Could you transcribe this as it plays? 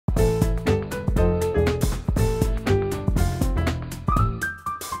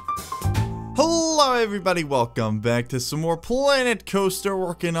Hello everybody, welcome back to some more Planet Coaster,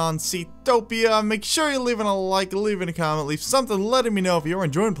 working on Seatopia. Make sure you're leaving a like, leaving a comment, leave something letting me know if you're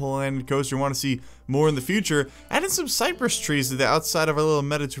enjoying Planet Coaster and want to see more in the future. Adding some cypress trees to the outside of our little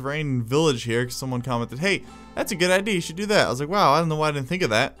Mediterranean village here, because someone commented, hey, that's a good idea, you should do that. I was like, wow, I don't know why I didn't think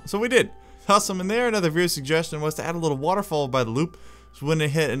of that. So we did. Toss some in there. Another viewer suggestion was to add a little waterfall by the loop. So went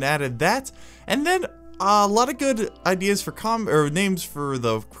ahead and added that. And then a lot of good ideas for names for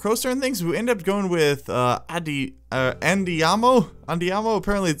the coaster and things. We ended up going with Andiamo.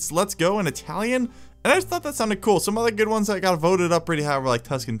 Apparently it's Let's Go in Italian. And I just thought that sounded cool. Some other good ones that got voted up pretty high were like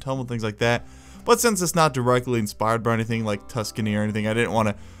Tuscan Tumble, things like that. But since it's not directly inspired by anything like Tuscany or anything, I didn't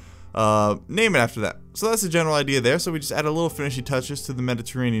want to name it after that. So that's the general idea there. So we just add a little finishing touches to the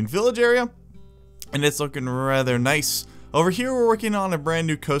Mediterranean village area. And it's looking rather nice. Over here, we're working on a brand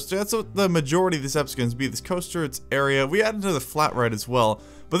new coaster. That's what the majority of this episode is going to be. This coaster, its area. We added to the flat ride as well.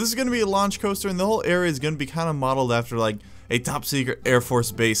 But this is going to be a launch coaster, and the whole area is going to be kind of modeled after like a top secret Air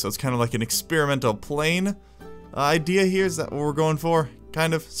Force base. So it's kind of like an experimental plane idea here. Is that what we're going for?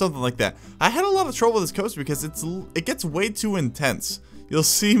 Kind of something like that. I had a lot of trouble with this coaster because it gets way too intense. You'll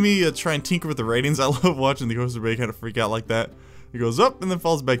see me try and tinker with the ratings. I love watching the coaster bay kind of freak out like that. It goes up and then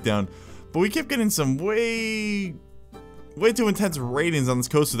falls back down. But we kept getting some way too intense ratings on this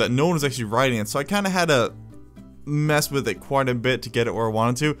coaster that no one was actually riding it, so I kind of had to mess with it quite a bit to get it where I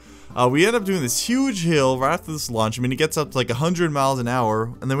wanted to. We ended up doing this huge hill right after this launch. I mean, it gets up to like 100 miles an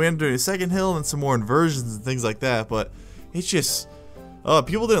hour, and then we ended up doing a second hill and some more inversions and things like that, but it's just,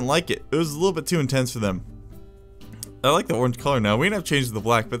 people didn't like it. It was a little bit too intense for them. I like the orange color now. We ended up changing to the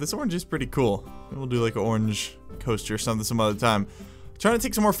black, but this orange is pretty cool. We'll do like an orange coaster or something some other time. Trying to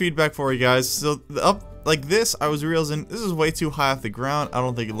take some more feedback for you guys. So up like this, I was realizing this is way too high off the ground. I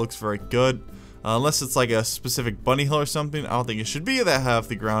don't think it looks very good. Unless it's like a specific bunny hill or something, I don't think it should be that high off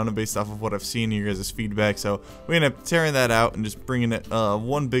the ground based off of what I've seen in your guys' feedback. So we end up tearing that out and just bringing it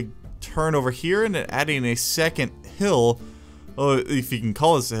one big turn over here and then adding a second hill. Oh, if you can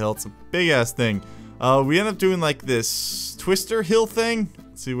call this a hill, it's a big ass thing. We end up doing like this twister hill thing.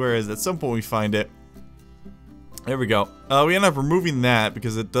 Let's see, where is it? At some point we find it. There we go. We end up removing that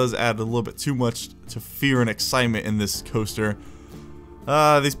because it does add a little bit too much to fear and excitement in this coaster.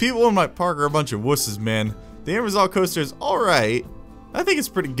 These people in my park are a bunch of wusses, man. The end result coaster is alright. I think it's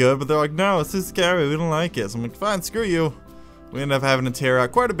pretty good, but they're like, no, it's too scary, we don't like it. So I'm like, fine, screw you. We end up having to tear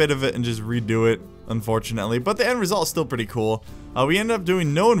out quite a bit of it and just redo it, unfortunately. But the end result is still pretty cool. We ended up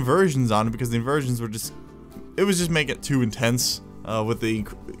doing no inversions on it because the inversions were just, it was just making it too intense.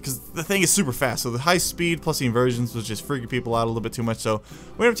 Because the thing is super fast, so the high speed plus the inversions was just freaking people out a little bit too much. So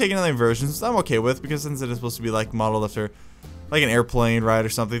we ended up taking out the inversions. I'm okay with, because since it is supposed to be like modeled after like an airplane ride or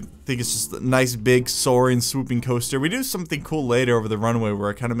something, I think it's just a nice big soaring swooping coaster. We do something cool later over the runway where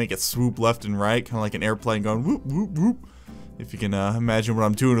I kind of make it swoop left and right, kind of like an airplane going whoop whoop whoop. If you can imagine what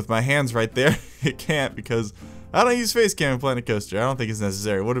I'm doing with my hands right there. It can't, because I don't use face cam in Planet Coaster. I don't think it's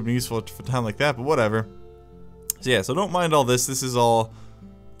necessary. It would have been useful for a time like that, but whatever. So yeah, so don't mind all this. This is all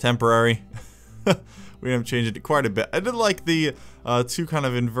temporary. We have changed it quite a bit. I did like the two kind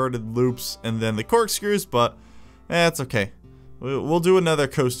of inverted loops and then the corkscrews, but it's okay. We'll do another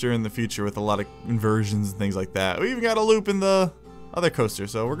coaster in the future with a lot of inversions and things like that. We even got a loop in the other coaster,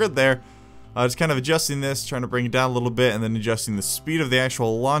 so we're good there. Just kind of adjusting this, trying to bring it down a little bit, and then adjusting the speed of the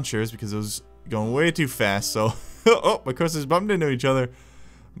actual launchers because it was going way too fast. So, oh, my coasters bumped into each other.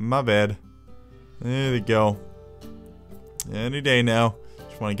 My bad. There they go. Any day now.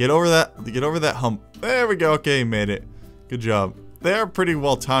 Just want to get over that hump. There we go. Okay, made it. Good job. They are pretty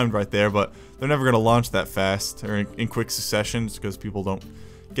well timed right there, but they're never going to launch that fast or in quick succession just because people don't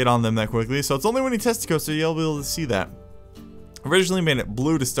get on them that quickly. So it's only when you test the coaster you'll be able to see that. Originally made it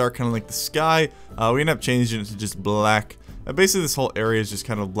blue to start, kind of like the sky. We ended up changing it to just black. Basically, this whole area is just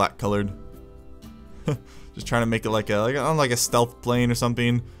kind of black colored. Just trying to make it like a stealth plane or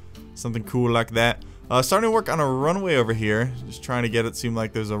something cool like that. Starting to work on a runway over here. Just trying to get it seem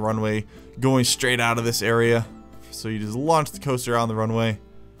like there's a runway going straight out of this area. So you just launch the coaster out on the runway.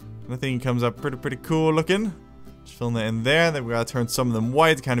 And I think it comes up pretty cool looking. Just filling that in there. Then we gotta turn some of them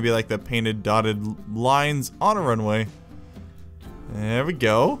white to kind of be like the painted dotted lines on a runway. There we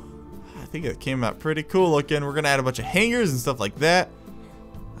go. I think it came out pretty cool looking. We're gonna add a bunch of hangers and stuff like that.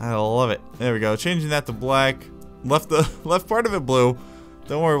 I love it. There we go. Changing that to black. Left part of it blue.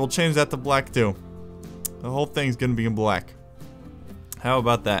 Don't worry, we'll change that to black too. The whole thing's gonna be in black. How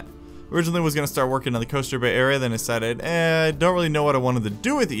about that? Originally was gonna start working on the coaster bay area, then decided, I don't really know what I wanted to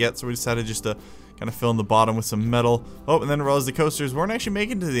do with it yet, so we decided just to kind of fill in the bottom with some metal. Oh, and then realized the coasters weren't actually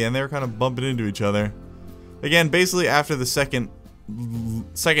making it to the end, they were kind of bumping into each other. Again, basically after the second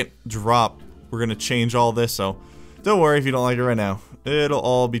drop, we're gonna change all this, so don't worry if you don't like it right now. It'll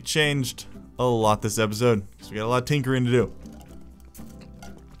all be changed a lot this episode, because we got a lot of tinkering to do.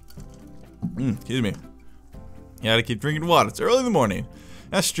 Excuse me. Gotta keep drinking water. It's early in the morning.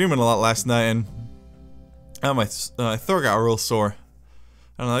 I was streaming a lot last night, and my throat got real sore.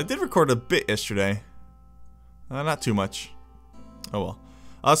 I don't know, I did record a bit yesterday. Not too much. Oh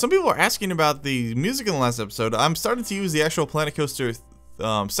well. Some people are asking about the music in the last episode. I'm starting to use the actual Planet Coaster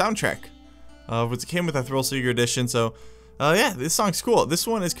soundtrack, which came with a Thrill Seeker edition. So, yeah, this song's cool. This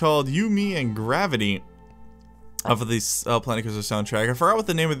one is called You, Me, and Gravity off of the Planet Coaster soundtrack. I forgot what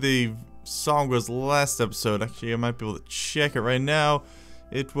the name of the song was last episode. Actually, I might be able to check it right now.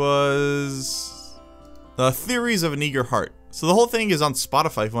 It was Theories of an Eager Heart. So the whole thing is on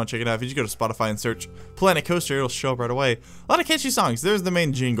Spotify if you want to check it out. If you just go to Spotify and search Planet Coaster, it'll show up right away. A lot of catchy songs. There's the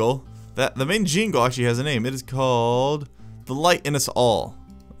main jingle. The main jingle actually has a name. It is called The Light in Us All.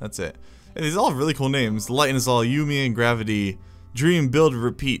 That's it. And these all have really cool names. The Light in Us All, You, Me, and Gravity, Dream, Build,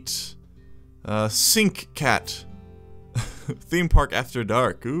 Repeat, Sync Cat, Theme Park After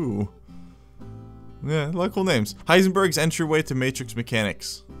Dark. Ooh. Yeah, a lot of cool names. Heisenberg's Entryway to Matrix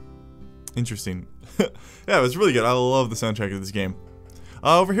Mechanics. Interesting. Yeah, it was really good. I love the soundtrack of this game.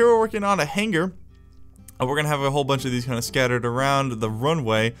 Over here we're working on a hangar. We're going to have a whole bunch of these kind of scattered around the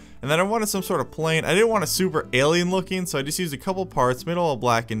runway. And then I wanted some sort of plane. I didn't want it super alien looking, so I just used a couple parts, made it all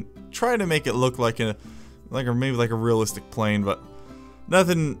black, and tried to make it look like maybe like a realistic plane, but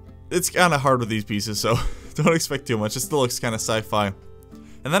nothing. It's kind of hard with these pieces, so don't expect too much. It still looks kind of sci-fi.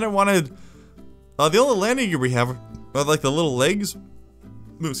 And then I wanted the only landing gear we have are like the little legs.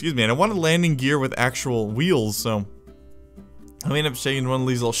 Ooh, excuse me, and I wanted landing gear with actual wheels, so I ended up taking one of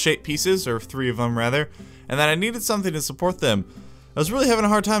these little shape pieces, or 3 of them rather, and then I needed something to support them. I was really having a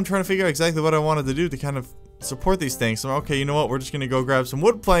hard time trying to figure out exactly what I wanted to do to kind of support these things. So okay, you know what, we're just gonna go grab some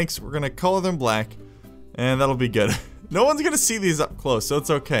wood planks, we're gonna color them black, and that'll be good. No one's gonna see these up close, so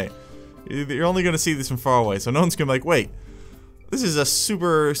it's okay. You're only gonna see these from far away, so no one's gonna be like, wait, this is a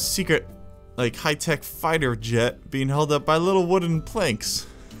super secret, like, high-tech fighter jet being held up by little wooden planks.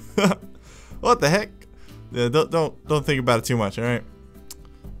 What the heck? Yeah, don't think about it too much, alright?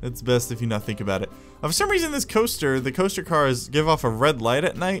 It's best if you not think about it. For some reason the coaster cars give off a red light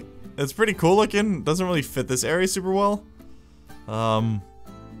at night. It's pretty cool looking. Doesn't really fit this area super well. But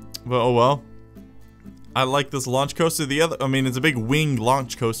oh well. I like this launch coaster. I mean, it's a big winged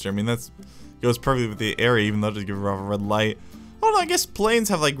launch coaster. I mean, that's goes perfectly with the area, even though it does give off a red light. Oh no, I guess planes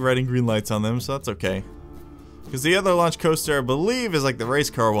have like red and green lights on them, so that's okay. Because the other launch coaster, I believe, is like the race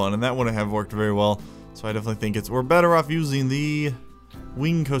car one, and that wouldn't have worked very well. So I definitely think we're better off using the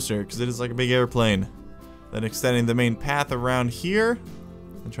wing coaster, because it is like a big airplane. Then extending the main path around here,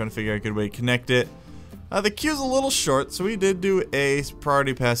 and trying to figure out a good way to connect it. The queue's a little short, so we did do a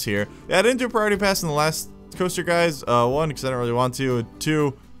priority pass here. Yeah, I didn't do a priority pass in the last coaster, guys. 1, because I didn't really want to.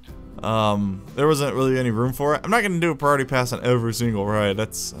 2, there wasn't really any room for it. I'm not going to do a priority pass on every single ride. I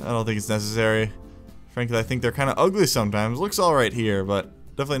don't think it's necessary. Frankly, I think they're kind of ugly sometimes. Looks alright here, but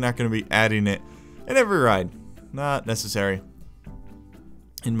definitely not going to be adding it in every ride. Not necessary,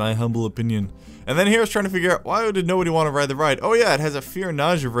 in my humble opinion. And then here I was trying to figure out, why did nobody want to ride the ride? Oh yeah, it has a fear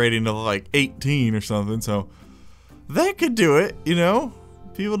nausea rating of like 18 or something, so that could do it, you know?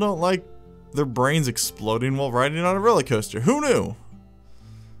 People don't like their brains exploding while riding on a roller coaster. Who knew?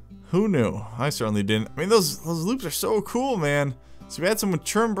 Who knew? I certainly didn't. I mean, those loops are so cool, man. So we had some with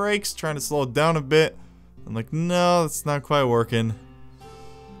turn brakes, trying to slow it down a bit. I'm like, no, that's not quite working.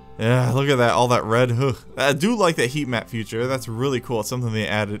 Yeah, look at that, all that red. Ugh. I do like that heat map feature. That's really cool. It's something they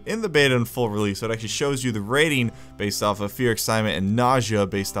added in the beta and full release. So it actually shows you the rating based off of fear, excitement, and nausea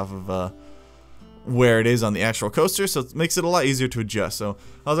based off of where it is on the actual coaster. So it makes it a lot easier to adjust. So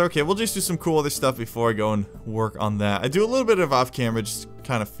I was like, okay, we'll just do some cool other stuff before I go and work on that. I do a little bit of off camera, just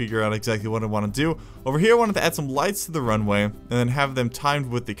kind of figure out exactly what I want to do. Over here, I wanted to add some lights to the runway and then have them timed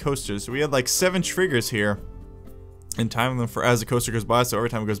with the coasters. So we had like 7 triggers here, and time them for as the coaster goes by, so every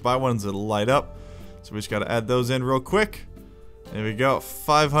time it goes by ones it'll light up. So we just gotta add those in real quick. There we go,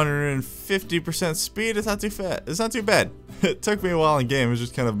 550% speed. It's not too fast. It's not too bad. It took me a while in game, it was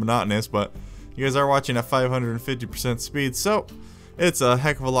just kind of monotonous, but you guys are watching at 550% speed, so it's a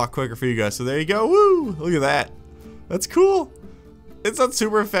heck of a lot quicker for you guys. So there you go. Woo! Look at that. That's cool. It's not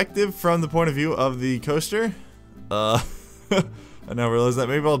super effective from the point of view of the coaster. I now realize that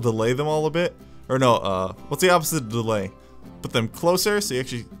maybe I'll delay them all a bit. Or no, what's the opposite of delay? Put them closer so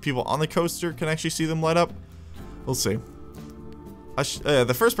people on the coaster can actually see them light up. We'll see.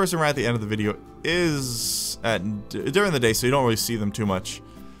 The first person right at the end of the video is during the day, so you don't really see them too much.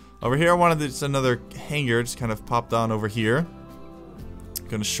 Over here, I wanted just another hanger, just kind of popped on over here.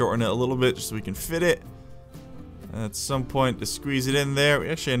 Gonna shorten it a little bit just so we can fit it. And at some point to squeeze it in there. We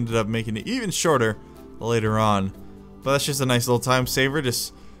actually ended up making it even shorter later on. But that's just a nice little time saver.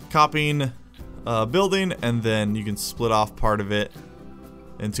 Just copying a building, and then you can split off part of it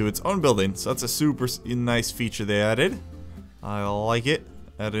into its own building. So that's a super nice feature they added. I like it.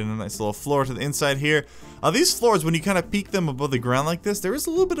 Added a nice little floor to the inside here. These floors, when you kind of peek them above the ground like this, there is a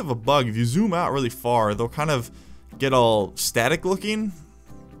little bit of a bug. If you zoom out really far, they'll kind of get all static looking.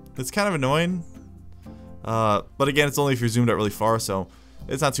 It's kind of annoying. But again, it's only if you're zoomed out really far, so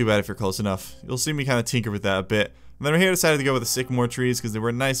it's not too bad if you're close enough. You'll see me kind of tinker with that a bit. And then right here, I decided to go with the sycamore trees because they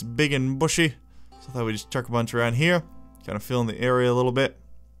were nice, big, and bushy. So I thought we'd just chuck a bunch around here. Kind of fill in the area a little bit.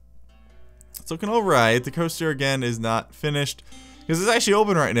 It's looking alright. The coaster, again, is not finished because it's actually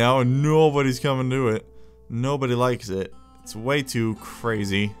open right now and nobody's coming to it. Nobody likes it. It's way too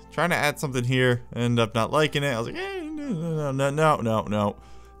crazy. Trying to add something here, end up not liking it. I was like, no.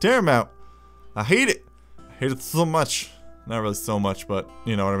 Tear him out. I hate it. I hate it so much. Not really so much, but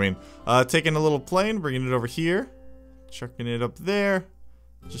you know what I mean. Taking a little plane, bringing it over here. Chucking it up there.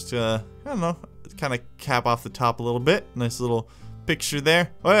 Just to, I don't know, kind of cap off the top a little bit. Nice little picture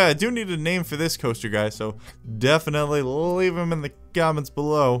there. Oh yeah, I do need a name for this coaster, guys, so definitely leave them in the comments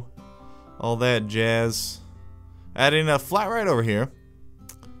below. All that jazz. Adding a flat ride over here.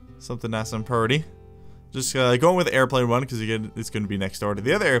 Something nice and pretty. Just going with the airplane one, because again, it's going to be next door to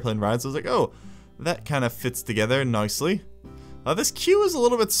the other airplane ride, so I was like, oh, that kind of fits together nicely. This queue is a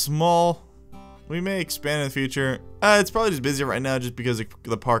little bit small. We may expand in the future. It's probably just busy right now just because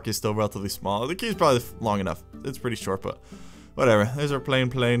the park is still relatively small. The queue is probably long enough. It's pretty short, but whatever. There's our plane.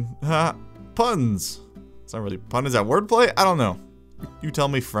 Puns. It's not really pun. Is that wordplay? I don't know. You tell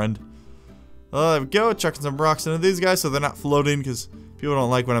me, friend. There we go. Chucking some rocks into these guys so they're not floating because people don't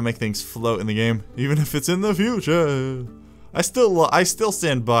like when I make things float in the game, even if it's in the future. I still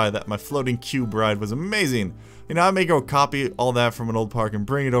stand by that my floating cube ride was amazing. You know, I may go copy all that from an old park and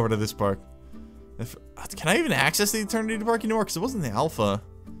bring it over to this park. Can I even access the Eternity Park anymore? Because it wasn't the alpha.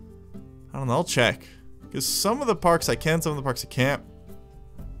 I don't know. I'll check. Because some of the parks I can, some of the parks I can't.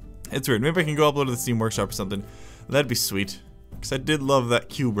 It's weird. Maybe I can go upload to the Steam Workshop or something. That'd be sweet. Because I did love that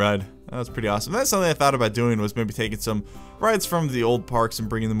cube ride. That was pretty awesome. That's something I thought about doing, was maybe taking some rides from the old parks and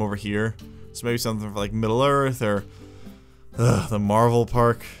bringing them over here. So maybe something for like Middle Earth or the Marvel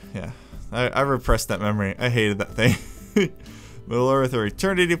Park. Yeah. I repressed that memory. I hated that thing. Middle Earth or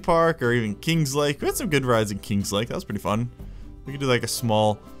Eternity Park or even Kings Lake. We had some good rides in Kings Lake. That was pretty fun. We could do like a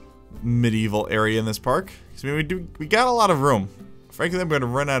small medieval area in this park. Because I mean, we got a lot of room. Frankly, I'm going to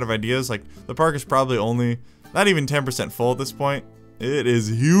run out of ideas. Like, the park is probably only not even 10% full at this point. It is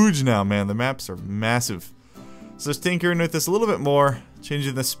huge now, man. The maps are massive. So just tinkering with this a little bit more.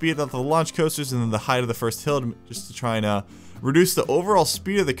 Changing the speed of the launch coasters and then the height of the first hill just to try and reduce the overall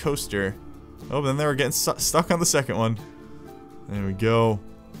speed of the coaster. Oh, then they were getting stuck on the second one. There we go.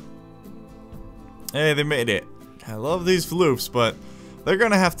 Hey, they made it. I love these floofs, but they're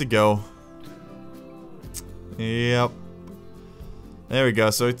gonna have to go. Yep. There we go.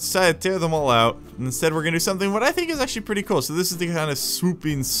 So I decided to tear them all out. And instead, we're gonna do something what I think is actually pretty cool. So this is the kind of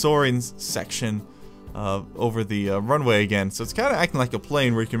swooping, soaring section over the runway again. So it's kind of acting like a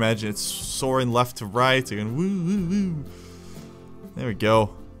plane where you can imagine it's soaring left to right. So you're going woo, woo, woo. There we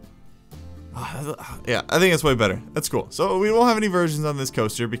go. Yeah, I think it's way better. That's cool. So we won't have any versions on this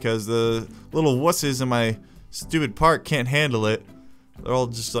coaster because the little wusses in my stupid park can't handle it. They're all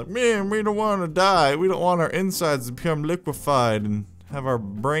just like, man, we don't want to die. We don't want our insides to become liquefied and have our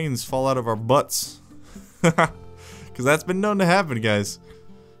brains fall out of our butts. Because that's been known to happen, guys.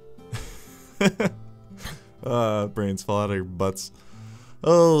 Brains fall out of your butts.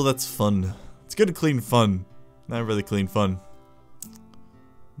 Oh, that's fun. It's good to clean fun. Not really clean fun.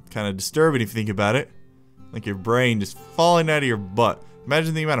 Kind of disturbing if you think about it. Like your brain just falling out of your butt.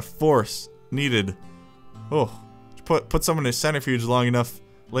 Imagine the amount of force needed. Oh, put someone in a centrifuge long enough,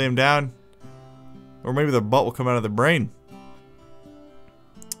 lay them down, or maybe their butt will come out of the brain.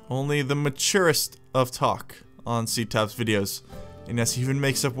 Only the maturest of talk on C-Top's videos. And yes, he even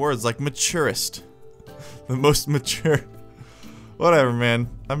makes up words like maturest. The most mature. Whatever, man.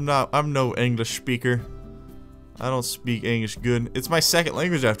 I'm no English speaker. I don't speak English good. It's my second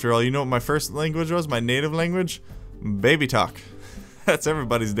language after all. You know what my first language was? My native language? Baby talk. That's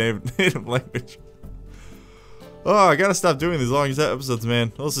everybody's native language. Oh, I gotta stop doing these long episodes,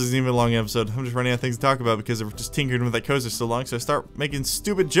 man. This isn't even a long episode. I'm just running out of things to talk about because we're just tinkering with that coaster so long, so I start making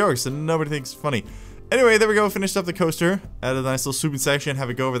stupid jokes and nobody thinks it's funny. Anyway, there we go. Finished up the coaster. Added a nice little swooping section, have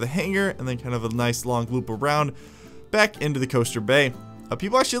it go over the hangar, and then kind of a nice long loop around back into the coaster bay.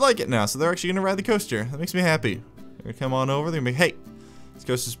 People actually like it now, so they're actually gonna ride the coaster. That makes me happy. They're gonna come on over. They're gonna be, hey, This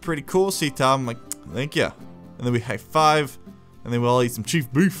coaster's pretty cool. See Tom, I'm like, thank ya. And then we high five, and then we all eat some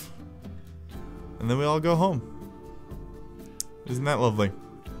chief beef. And then we all go home. Isn't that lovely?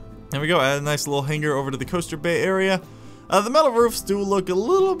 There we go, add a nice little hanger over to the coaster bay area. The metal roofs do look a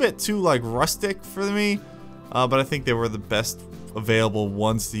little bit too like rustic for me, but I think they were the best available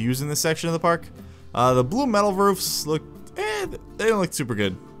ones to use in this section of the park. The blue metal roofs look, they don't look super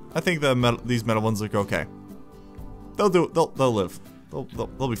good. I think these metal ones look okay. They'll live.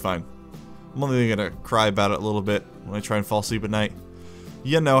 They'll be fine. I'm only gonna cry about it a little bit when I try and fall asleep at night.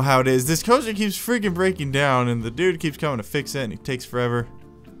 You know how it is. This coaster keeps freaking breaking down, and the dude keeps coming to fix it, and he takes forever.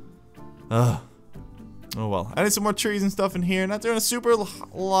 Ugh. Oh well. I need some more trees and stuff in here. Not doing a super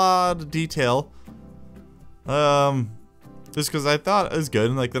lot of detail. Just because I thought it was good,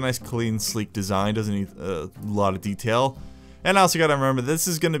 and like the nice, clean, sleek design doesn't need a lot of detail. And I also gotta remember this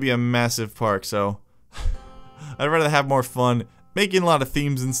is gonna be a massive park, so I'd rather have more fun making a lot of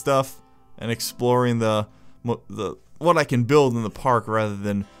themes and stuff, and exploring the what I can build in the park rather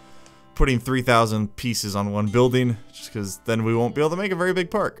than putting 3,000 pieces on one building, just because then we won't be able to make a very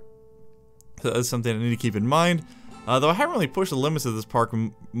big park. So that's something I need to keep in mind. Though I haven't really pushed the limits of this park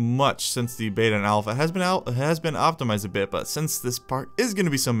much since the beta and alpha. It has been optimized a bit, but since this park is going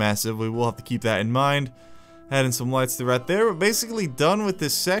to be so massive, we will have to keep that in mind. Adding some lights to right there. We're basically done with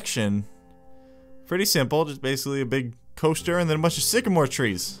this section. Pretty simple, just basically a big coaster and then a bunch of sycamore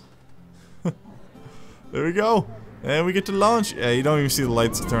trees. There we go. And we get to launch. Yeah, you don't even see the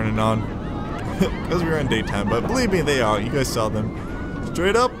lights turning on. Because we were in daytime, but believe me, they are. You guys saw them.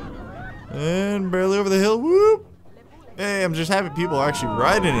 Straight up. And barely over the hill. Whoop. Hey, I'm just happy people are actually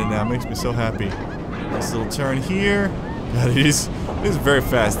riding it now. It makes me so happy. Nice little turn here. God, it is very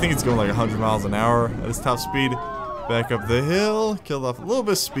fast. I think it's going like 100 miles an hour at its top speed. Back up the hill. Killed off a little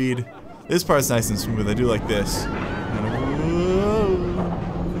bit of speed. This part's nice and smooth. I do like this.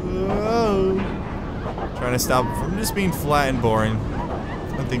 Trying to stop it from just being flat and boring.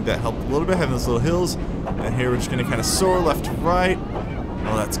 I think that helped a little bit, having those little hills. And here we're just going to kind of soar left to right.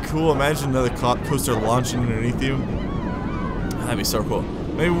 Oh, that's cool. Imagine another coaster launching underneath you. That'd be so cool.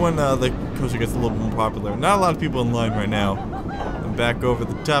 Maybe when the coaster gets a little more popular. Not a lot of people in line right now. And back over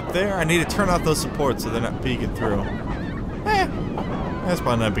the top there. I need to turn off those supports so they're not peeking through. That's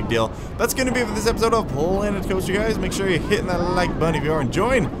probably not a big deal. That's going to be it for this episode of Planet Coaster, guys. Make sure you're hitting that like button if you are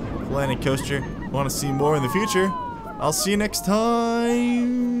enjoying Planet Coaster. Want to see more in the future. I'll see you next time.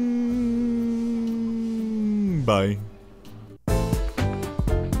 Bye.